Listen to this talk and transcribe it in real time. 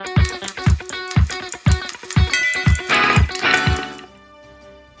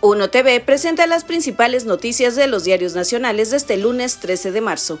Uno TV presenta las principales noticias de los diarios nacionales de este lunes 13 de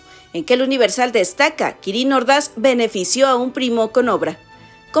marzo, en que el Universal destaca: Quirino Ordaz benefició a un primo con obra.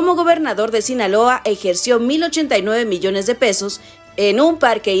 Como gobernador de Sinaloa ejerció 1,089 millones de pesos en un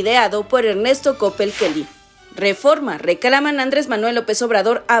parque ideado por Ernesto Coppel Kelly. Reforma: reclaman a Andrés Manuel López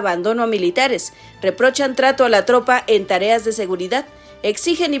Obrador abandono a militares, reprochan trato a la tropa en tareas de seguridad,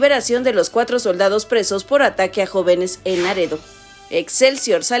 exigen liberación de los 4 soldados presos por ataque a jóvenes en Laredo.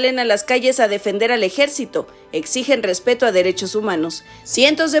 Excelsior: salen a las calles a defender al ejército, exigen respeto a derechos humanos.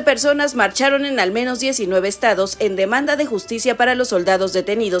 Cientos de personas marcharon en al menos 19 estados en demanda de justicia para los soldados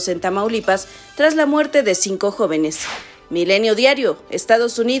detenidos en Tamaulipas tras la muerte de 5 jóvenes. Milenio Diario: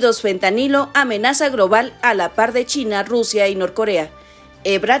 Estados Unidos: fentanilo, amenaza global a la par de China, Rusia y Norcorea.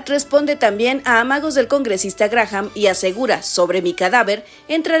 Ebrard responde también a amagos del congresista Graham y asegura: sobre mi cadáver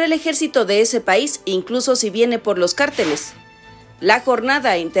entrará el ejército de ese país, incluso si viene por los cárteles. La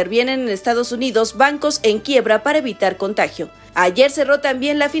Jornada: intervienen en Estados Unidos bancos en quiebra para evitar contagio. Ayer cerró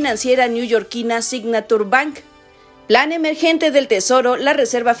también la financiera neoyorquina Signature Bank. Plan emergente del Tesoro, la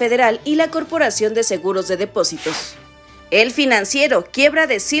Reserva Federal y la Corporación de Seguros de Depósitos. El Financiero: quiebra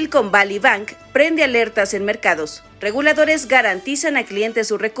de Silicon Valley Bank prende alertas en mercados. Reguladores garantizan a clientes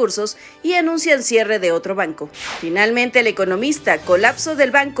sus recursos y anuncian cierre de otro banco. Finalmente, El Economista: colapso del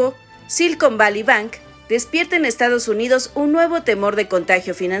banco Silicon Valley Bank despierta en Estados Unidos un nuevo temor de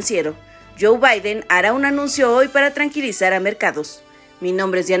contagio financiero. Joe Biden hará un anuncio hoy para tranquilizar a mercados. Mi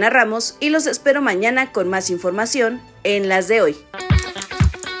nombre es Diana Ramos y los espero mañana con más información en Las de Hoy.